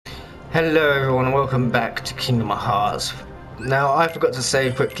Hello everyone and welcome back to Kingdom Hearts. Now I forgot to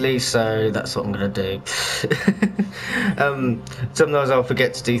save quickly, so that's what I'm gonna do. Sometimes I'll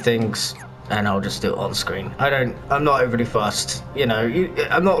forget to do things and I'll just do it on screen. I'm not overly fussed, you know,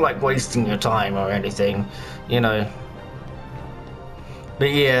 I'm not like wasting your time or anything, you know. But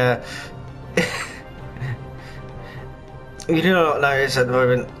yeah, you do not notice at the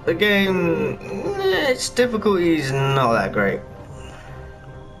moment, the game, its difficulty is not that great.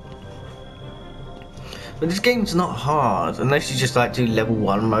 But this game's not hard, unless you just like do level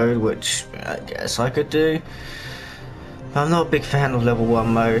 1 mode, which I guess I could do. I'm not a big fan of level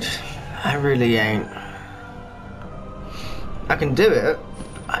 1 mode. I really ain't. I can do it,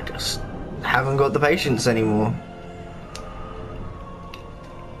 I just haven't got the patience anymore.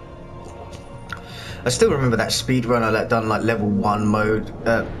 I still remember that speedrunner that done like level 1 mode,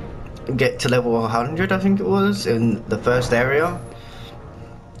 get to level 100 I think it was, in the first area.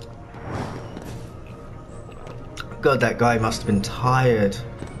 God, that guy must have been tired.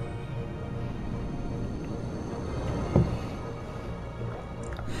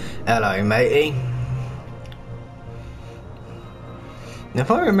 Hello, matey. Now,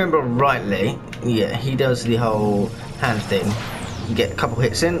 if I remember rightly, yeah, he does the whole hand thing. You get a couple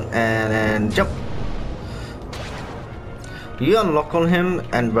hits in, and then jump. If you unlock on him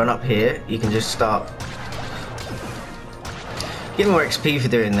and run up here, you can just start. Get more XP for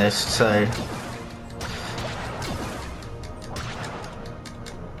doing this, so.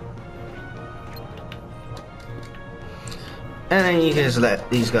 And then you can just let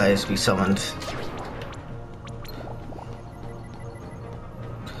these guys be summoned.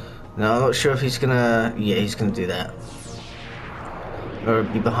 Now I'm not sure if he's gonna... Yeah, he's gonna do that. Or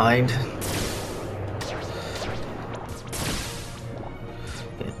be behind.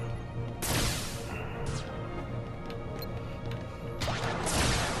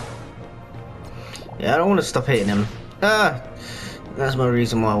 Yeah, I don't want to stop hitting him. Ah! That's my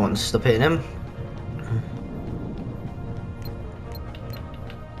reason why I want to stop hitting him.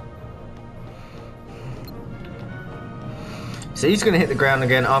 So he's going to hit the ground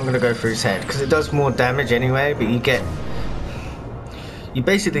again, I'm going to go for his head, because it does more damage anyway, but you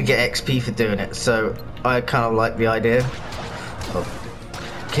basically get XP for doing it, so I kind of like the idea of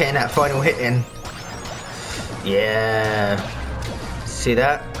getting that final hit in. Yeah, see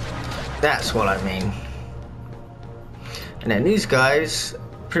that? That's what I mean. And then these guys,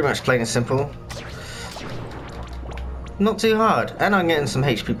 pretty much plain and simple. Not too hard, and I'm getting some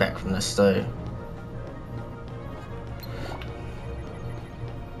HP back from this, so...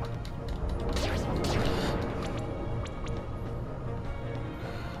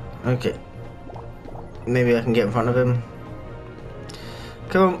 Okay, maybe I can get in front of him.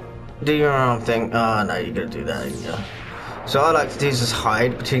 Come on, do your arm thing. Oh no, you're gonna do that, ain't you? So I like to do is just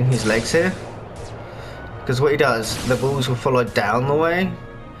hide between his legs here, because what he does, the balls will follow down the way,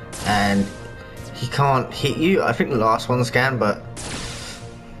 and he can't hit you. I think the last ones can, but...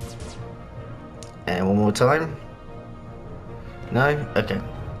 And one more time. No? Okay.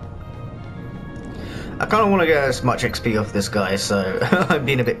 I kind of want to get as much XP off this guy, so I'm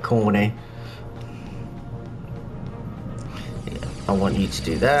being a bit corny. Yeah, I want you to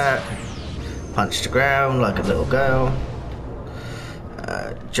do that. Punch the ground like a little girl.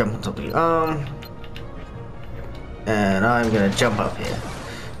 Jump on top of your arm. And I'm going to jump up here.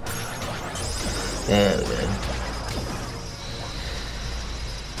 There we go.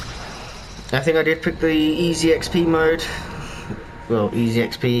 I think I did pick the easy XP mode. Well, easy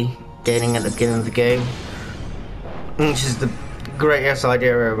XP. Gaining at the beginning of the game, which is the greatest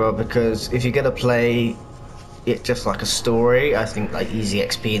idea ever, because if you're gonna play it just like a story, I think like easy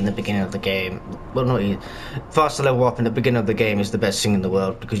XP in the beginning of the game, well, not easy, faster level up in the beginning of the game is the best thing in the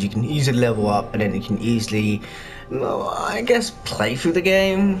world, because you can easily level up and then you can easily, well, I guess, play through the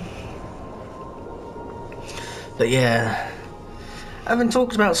game. But yeah, I haven't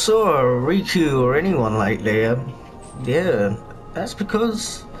talked about Sora or Riku or anyone lately. Yeah, that's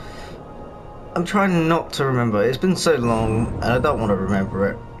because I'm trying not to remember. It's been so long and I don't want to remember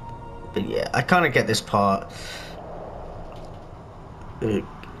it. But yeah, I kind of get this part. I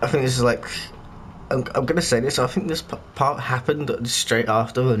think this is like... I'm going to say this. I think this part happened straight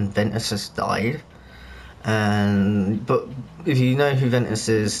after when Ventus has died. But if you know who Ventus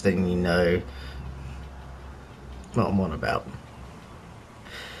is, then you know what I'm on about.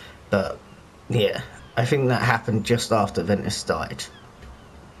 But yeah, I think that happened just after Ventus died.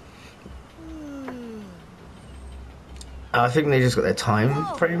 I think they just got their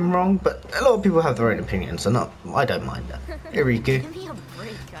time frame wrong, but a lot of people have their own opinions, and I don't mind that. Hey, Riku.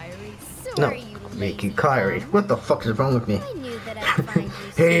 No, Riku, Kairi. What the fuck is wrong with me? find you.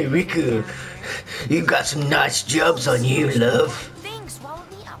 Hey, Riku. You got some nice jobs on you, love. Thing swallowed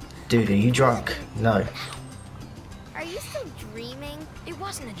me up. Dude, are you drunk? No. Are you still dreaming? It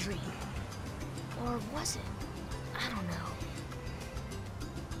wasn't a dream. Or was it? I don't know.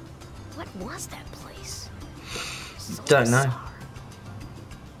 What was that place? So Don't know. bizarre.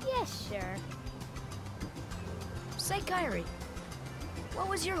 Yeah, sure. Say, Kyrie, what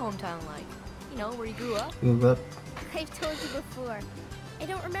was your hometown like? You know, where you grew up? I've told you before. I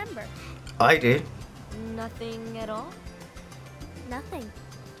don't remember. I do. Nothing at all? Nothing.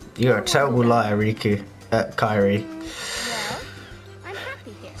 You're a terrible liar, Riku. Kyrie. Well, I'm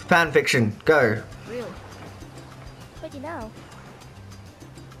happy here. Fan fiction, go. Really? But you know,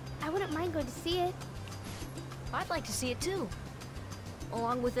 I wouldn't mind going to see it. I'd like to see it too.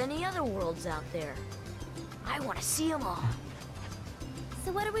 Along with any other worlds out there. I want to see them all.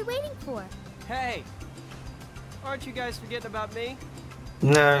 So what are we waiting for? Hey! Aren't you guys forgetting about me?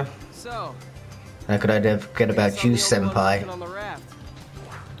 No. So, How could I ever forget about guess you, I'm the only one senpai? working on the raft.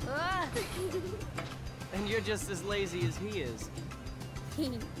 Ah, And you're just as lazy as he is. So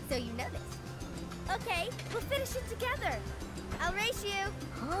you know this. Okay, we'll finish it together. I'll race you.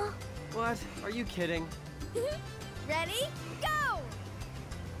 huh? What? Are you kidding? Ready? Go!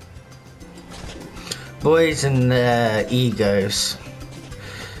 Boys and their egos.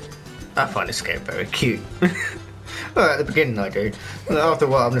 I find this game very cute. Well, at the beginning I do. And after a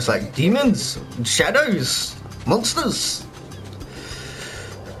while I'm just like, demons, shadows, monsters.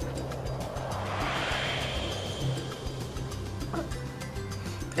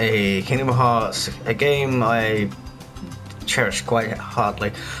 A Kingdom Hearts, a game I cherish quite hardly.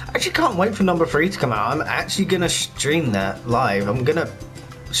 I actually can't wait for number 3 to come out. I'm actually gonna stream that live. I'm gonna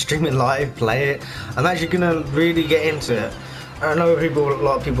stream it live, play it. I'm actually gonna really get into it. I know a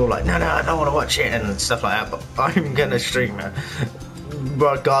lot of people are like, no, I don't want to watch it and stuff like that, but I'm gonna stream it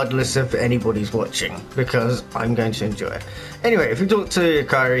regardless if anybody's watching, because I'm going to enjoy it. Anyway, if we talk to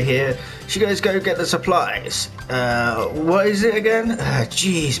Kyrie here, she goes go get the supplies. What is it again?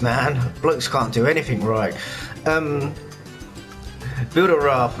 Jeez, man, blokes can't do anything right. Build a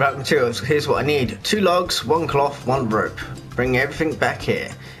raft without materials. Here's what I need: 2 logs, 1 cloth, 1 rope. Bring everything back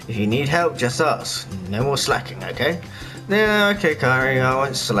here. If you need help, just ask. No more slacking, okay? Yeah, okay, Kyrie, I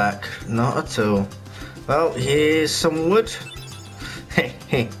won't slack. Not at all. Well, here's some wood.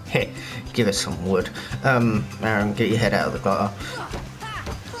 Hey, give us some wood. Aaron, get your head out of the gutter.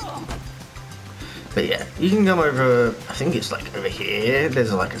 But yeah, you can come over, I think it's like over here.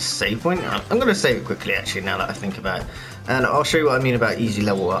 There's like a save point. I'm going to save it quickly actually now that I think about it. And I'll show you what I mean about easy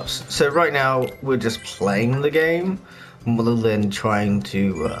level ups. So right now, we're just playing the game rather than trying to,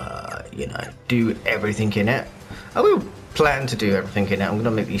 you know, do everything in it. I will plan to do everything in it. I'm going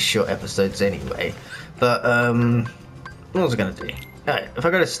to make these short episodes anyway. But, what was I going to do? Alright, if I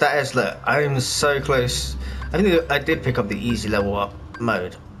go to status, look, I'm so close. I think I did pick up the easy level up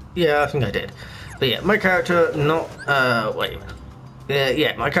mode. Yeah, I think I did. But yeah, my character not,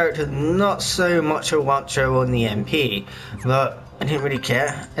 yeah, my character not so much a wancho on the MP, but I didn't really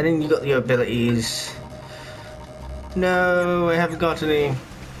care. And then you got your abilities. No, I haven't got any.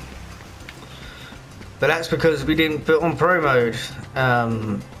 But that's because we didn't put on pro mode.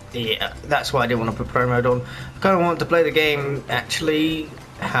 Yeah, that's why I didn't want to put pro mode on. I kind of want to play the game actually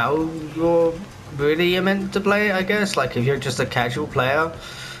how you're really meant to play it, I guess. Like if you're just a casual player,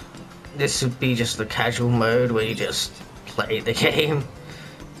 this would be just the casual mode where you just play the game.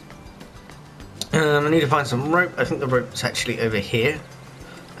 I need to find some rope. I think the rope's actually over here.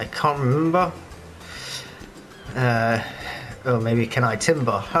 I can't remember. Oh, maybe can I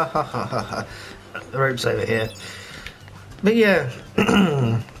timber? Ha ha ha ha ha. The rope's over here. But yeah.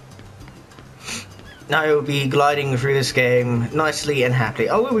 Now I will be gliding through this game nicely and happily.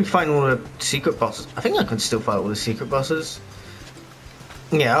 Oh, will we find all the secret bosses? I think I can still fight all the secret bosses.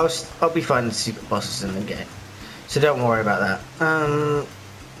 Yeah, I'll be finding the secret bosses in the game. So don't worry about that.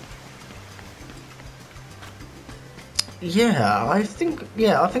 Yeah, I think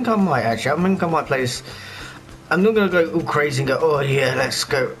I might actually. I think I might play this. I'm not gonna go all crazy and go, oh yeah, let's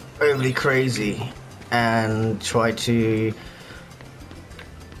go overly crazy and try to,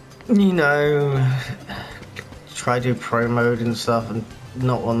 you know, try to do pro mode and stuff, and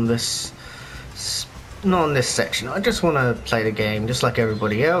not on this section. I just want to play the game just like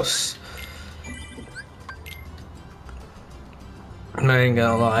everybody else. I ain't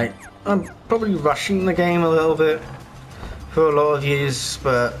gonna lie, I'm probably rushing the game a little bit for a lot of yous,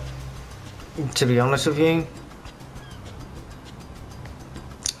 but to be honest with you,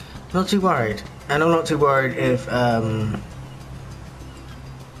 not too worried. And I'm not too worried if I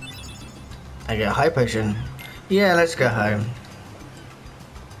get a high potion. Yeah, let's go home.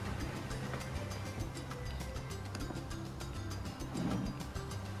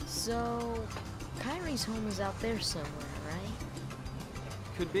 So, Kyrie's home is out there somewhere,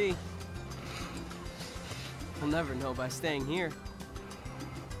 right? Could be. We'll never know by staying here.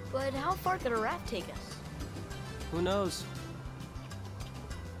 But how far could a raft take us? Who knows?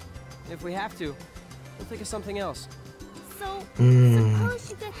 If we have to, we'll think of something else. So,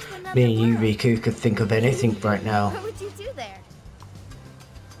 suppose you get to another Me and you, world. Riku, could think of anything right now. What would you do there?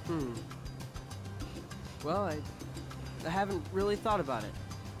 Well, I haven't really thought about it.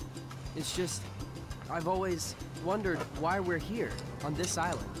 It's just, I've always wondered why we're here, on this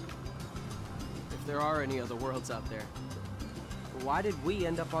island. If there are any other worlds out there. Why did we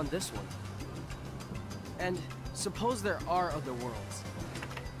end up on this one? And suppose there are other worlds.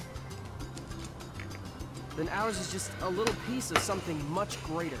 Then ours is just a little piece of something much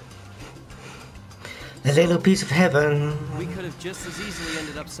greater. A little piece of heaven. We could have just as easily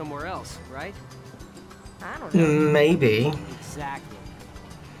ended up somewhere else, right? I don't know. Maybe. Exactly.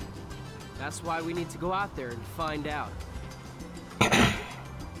 That's why we need to go out there and find out.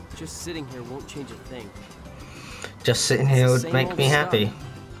 Just sitting here won't change a thing. Just sitting here It's the would same make old me happy. stuff.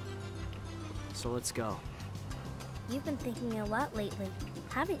 So let's go. You've been thinking a lot lately,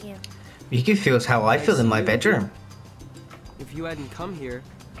 haven't you? Riku feels how I feel in my see. bedroom. If you hadn't come here,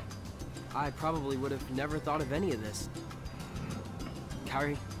 I probably would have never thought of any of this.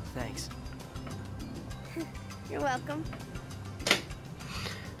 Kyrie, thanks. You're welcome.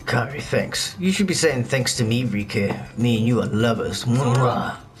 Kyrie, thanks. You should be saying thanks to me, Riku. Me and you are lovers.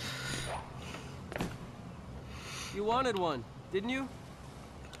 Mwah. You wanted one, didn't you?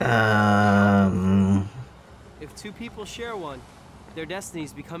 If two people share one, their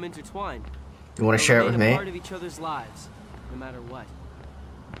destinies become intertwined. You want to They'll share it with remain me? a part of each other's lives, no matter what.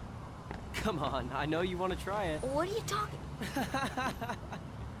 Come on, I know you want to try it. What are you talking?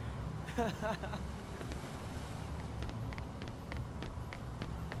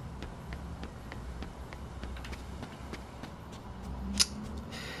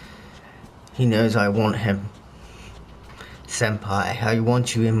 He knows I want him. Senpai, I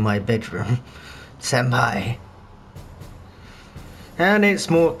want you in my bedroom. Senpai. And it's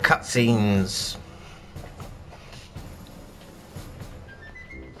more cutscenes.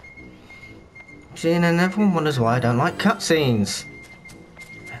 See, and everyone wonders why I don't like cutscenes.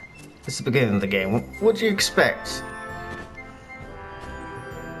 It's the beginning of the game. What do you expect?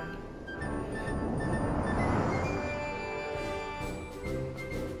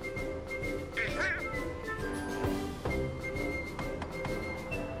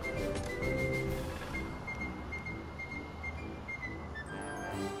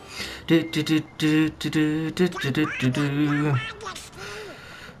 Do do do do do do do do do do do.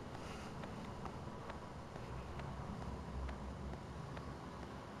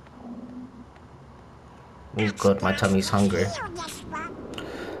 Oh god, my tummy's hungry.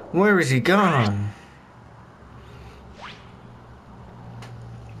 Where is he gone?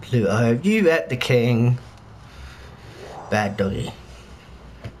 Pluto, you at the king. Bad doggy.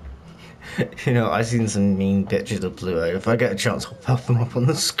 You know, I've seen some mean pictures of Pluto. If I get a chance, I'll pop them up on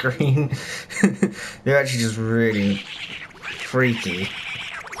the screen. They're actually just really freaky.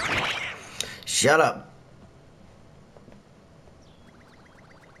 Shut up.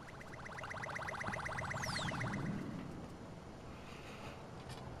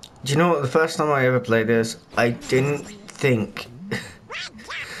 Do you know what? The first time I ever played this, I didn't think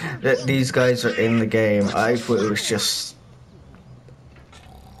that these guys were in the game. I thought it was just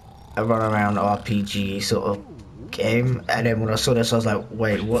a run around RPG sort of game, and then when I saw this I was like,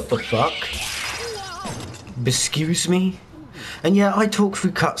 wait, what the fuck? Excuse me? And yeah, I talk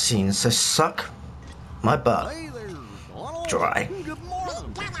through cutscenes, so suck my butt Hey there, Donald. dry. Good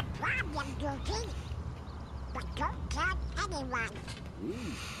morning. We got a problem, Dookie. But don't tell anyone.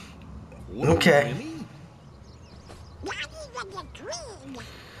 Okay. Not even the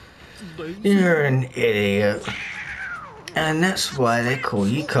queen. You're an idiot. And that's why they call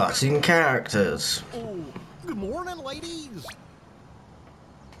you cutscene characters. Oh, good morning, ladies.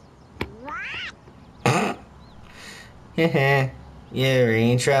 What? You're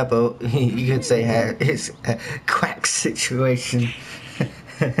in trouble. You could say it's a quack situation.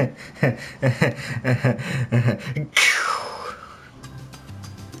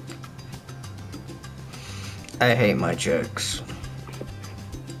 I hate my jokes.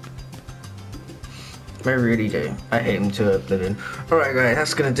 I really do. I hate them to oblivion. Alright guys,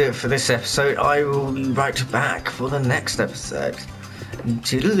 that's gonna do it for this episode. I will be right back for the next episode.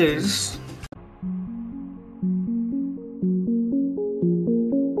 Toodaloos.